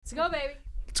Let's go, baby.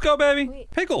 Let's go, baby.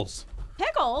 Wait. Pickles.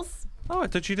 Pickles? Oh, I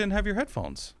thought you didn't have your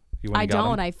headphones. You went I and got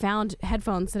don't. them? I found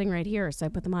headphones sitting right here, so I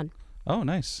put them on. Oh,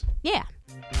 nice. Yeah.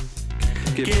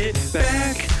 Get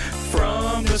back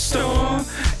from the store,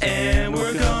 and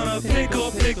we're gonna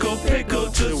pickle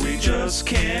till we just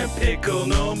can't pickle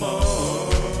no more.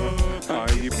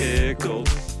 Are you pickled?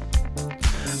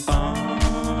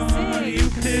 Are you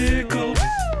pickled?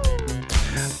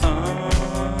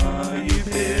 Are you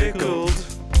pickled?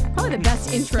 Probably the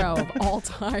best intro of all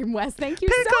time, Wes. Thank you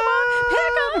so much.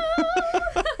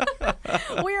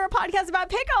 Pickles! We're a podcast about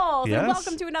pickles. Yes. And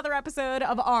welcome to another episode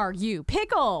of Are You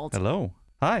Pickled? Hello.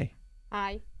 Hi.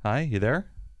 Hi. Hi, you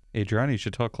there? Adriana, you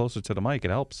should talk closer to the mic.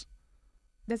 It helps.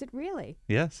 Does it really?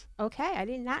 Yes. Okay, I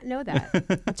did not know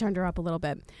that. I turned her up a little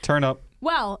bit. Turn up.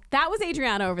 Well, that was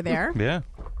Adriana over there. Yeah.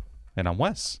 And I'm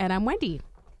Wes. And I'm Wendy.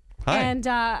 Hi. And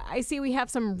I see we have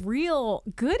some real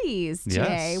goodies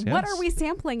today. Yes, What yes. are we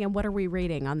sampling and what are we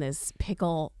rating on this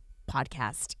pickle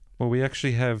podcast? Well, we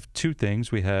actually have two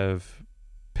things. We have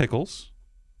pickles,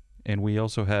 and we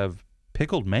also have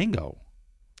pickled mango.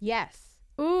 Yes.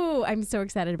 Ooh, I'm so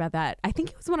excited about that. I think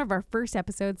it was one of our first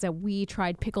episodes that we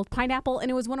tried pickled pineapple, and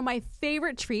it was one of my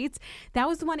favorite treats. That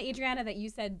was the one, Adriana, that you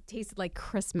said tasted like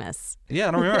Christmas. Yeah,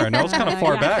 I don't remember. I know it's kind of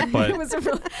far Yeah. back, but it was I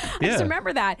Yeah. just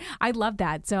remember that. I love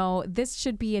that. So this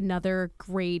should be another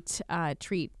great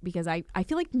treat because I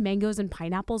feel like mangoes and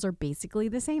pineapples are basically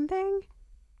the same thing.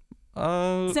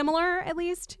 Similar, at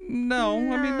least. no.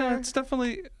 I mean, no, it's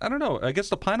definitely, I don't know. I guess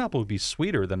the pineapple would be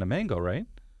sweeter than the mango, right?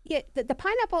 Yeah, the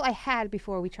pineapple I had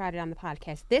before we tried it on the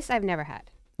podcast. This I've never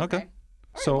had. Okay.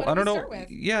 So what do I we don't know. start with?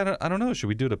 Yeah, I don't know. Should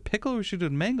we do the pickle or should we do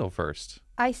the mango first?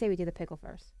 I say we do the pickle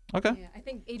first. Okay. Yeah, I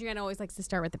think Adriana always likes to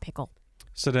start with the pickle.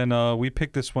 So then we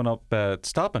picked this one up at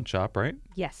Stop and Shop, right?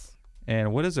 Yes.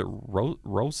 And what is it?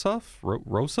 Rosuf?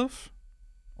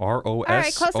 All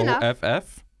right, close enough.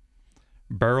 ROSOFF.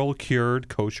 Barrel cured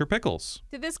kosher pickles.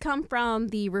 Did this come from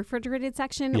the refrigerated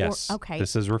section? Yes. Or, okay.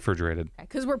 This is refrigerated.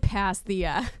 Because we're past the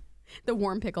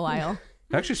warm pickle aisle.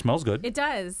 It actually smells good. It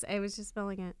does. I was just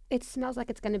smelling it. It smells like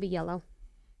it's going to be yellow.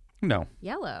 No.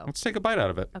 Yellow. Let's take a bite out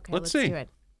of it. Okay, let's let's see. do it.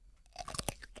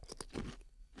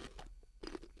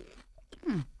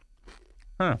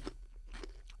 Huh.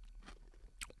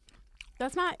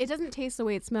 That's not. It doesn't taste the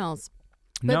way it smells.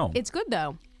 But No. it's good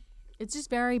though. It's just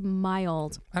very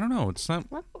mild. I don't know. It's not.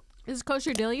 Is this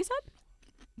kosher dill? You said?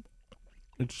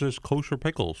 It's just kosher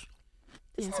pickles.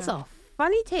 This Yeah, has so- a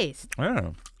funny taste. I don't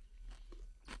know.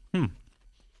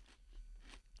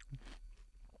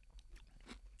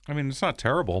 I mean, it's not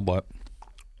terrible, but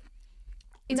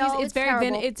It's very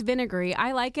terrible. it's vinegary.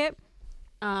 I like it.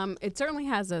 It certainly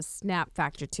has a snap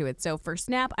factor to it. So for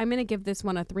snap, I'm gonna give this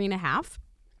one a 3.5.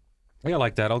 yeah, I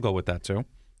like that. I'll go with that too.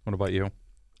 What about you?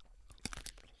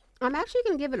 I'm actually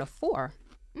going to give it a 4.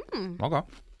 Okay.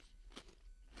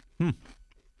 Now,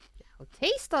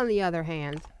 taste, on the other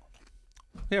hand.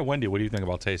 Yeah, Wendy, what do you think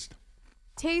about taste?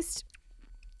 Taste.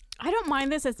 I don't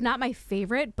mind this. It's not my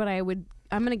favorite, but I'm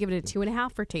gonna give it a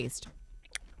 2.5 for taste.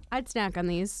 I'd snack on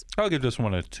these. I'll give this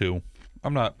one a 2.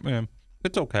 I'm not.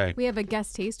 It's okay. We have a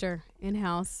guest taster in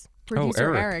house.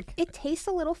 Producer Eric. Eric. It tastes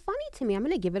a little funny to me. I'm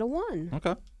going to give it a 1.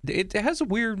 Okay. It has a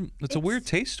weird. It's a weird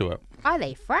taste to it. Are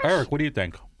they fresh? Eric, what do you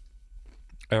think?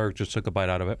 Eric just took a bite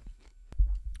out of it.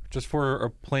 Just for a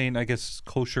plain, I guess,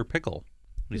 kosher pickle.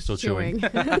 He's still chewing.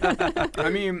 I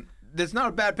mean, that's not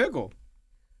a bad pickle.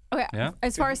 Okay. Yeah?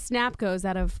 As far as snap goes,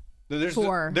 out of There's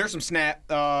 4. There's some snap.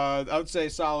 I would say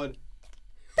solid.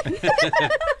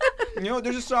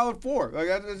 There's a solid 4. Like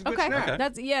that's a good Okay. snap.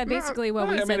 That's basically what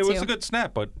we I said mean, it was too. a good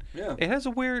snap, but Yeah. it has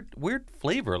a weird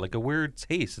flavor, like a weird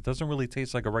taste. It doesn't really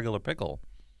taste like a regular pickle.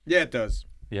 Yeah, it does.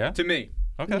 Yeah? To me.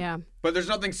 Okay. Yeah. But there's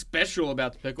nothing special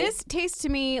about the pickle. This tastes to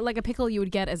me like a pickle you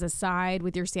would get as a side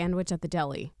with your sandwich at the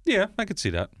deli. Yeah, I could see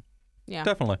that. Yeah.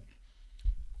 Definitely.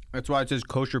 That's why it says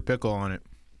kosher pickle on it.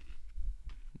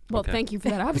 Well, Okay. thank you for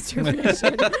that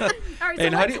observation. All right, so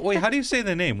And how do you say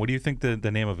the name? What do you think the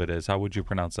name of it is? How would you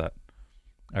pronounce that,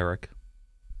 Eric?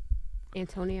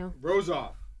 Antonio.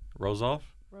 Rosoff. Rosoff?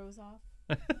 Rose off.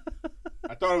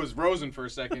 I thought it was Rosen for a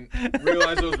second.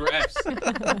 Realized those were F's.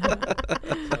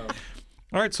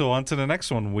 All right, so on to the next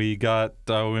one. We got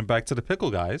we went back to the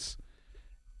pickle guys,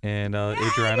 and Adriana,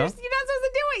 You're not supposed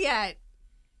to do it yet.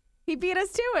 He beat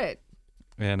us to it.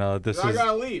 and this I is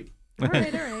gotta leave. All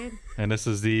right. and this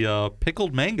is the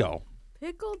pickled mango.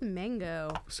 Pickled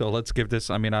mango. So let's give this.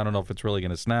 I mean, I don't know if it's really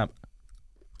gonna snap.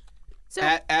 So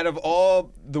Out of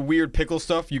all the weird pickle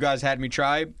stuff you guys had me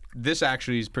try, this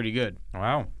actually is pretty good.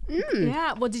 Wow.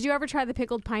 yeah. Well, did you ever try the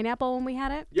pickled pineapple when we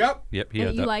had it? Yep. Yep. And Yeah.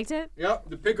 you liked it? Yep.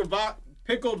 The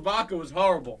pickled vodka was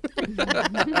horrible.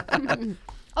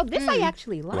 Oh, this I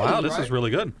actually like. Wow, this is really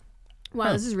good.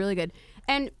 Wow, this is really good.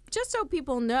 And just so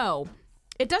people know,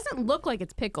 it doesn't look like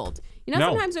it's pickled. You know, No.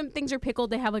 sometimes when things are pickled,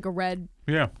 they have like a red.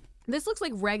 Yeah. This looks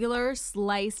like regular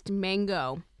sliced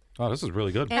mango. Oh, this is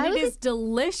really good. And I it was is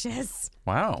delicious.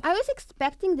 Wow. I was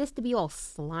expecting this to be all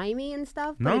slimy and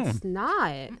stuff, but No. it's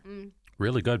not.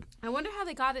 Really good. I wonder how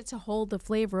they got it to hold the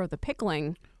flavor of the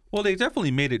pickling. Well, they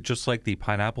definitely made it just like the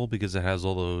pineapple because it has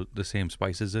all the same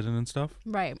spices in it and stuff.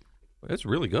 Right. It's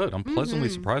really good. I'm pleasantly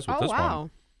surprised with Oh, this wow.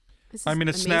 one. This I is mean,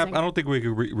 a snap. amazing. I don't think we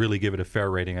could really give it a fair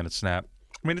rating on its snap.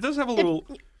 I mean, it does have a little.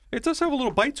 It does have a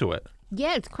little bite to it.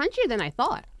 Yeah, it's crunchier than I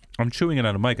thought. I'm chewing it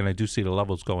on a mic, and I do see the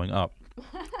levels going up.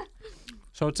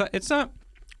 So it's not.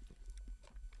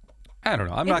 I don't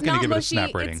know. I'm not going to give it a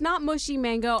snap rating. It's not mushy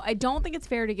mango. I don't think it's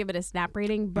fair to give it a snap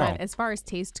rating, but No. as far as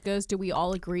taste goes, do we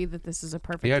all agree that this is a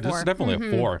perfect Yeah, 4? this is definitely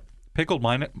a 4. Pickled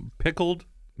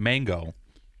mango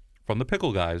from the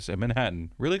Pickle Guys in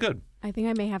Manhattan. Really good. I think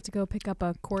I may have to go pick up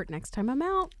a quart next time I'm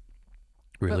out.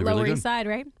 Really, but Lower really East good. Side,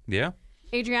 right? Yeah.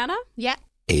 Adriana? Yeah.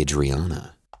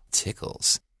 Adriana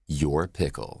tickles your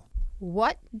pickle.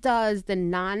 What does the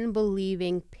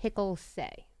non-believing pickle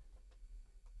say?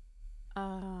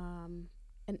 And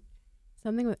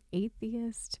something with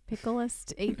atheist,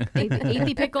 picklist,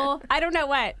 athe pickle. I don't know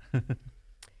what.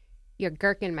 You're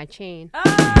gherkin my chain.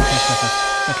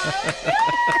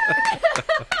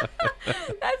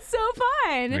 That's so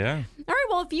fun. Yeah. All right.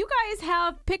 Well, if you guys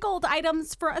have pickled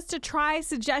items for us to try,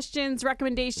 suggestions,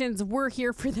 recommendations, we're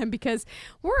here for them because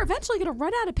we're eventually going to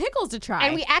run out of pickles to try.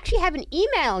 And we actually have an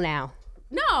email now.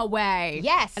 No way.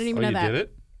 Yes. I didn't even Oh, know you that. did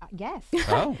it? Yes.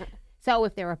 Oh. So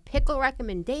if there are pickle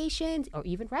recommendations or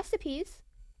even recipes,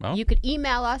 Well, you could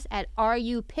email us at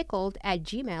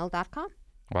areyouPickled@gmail.com.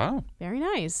 wow. Very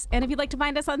nice. And if you'd like to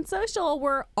find us on social,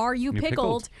 we're Are You You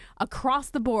Pickled Pickled.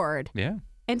 across the board. Yeah.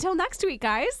 Until next week,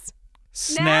 guys.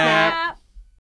 Snap.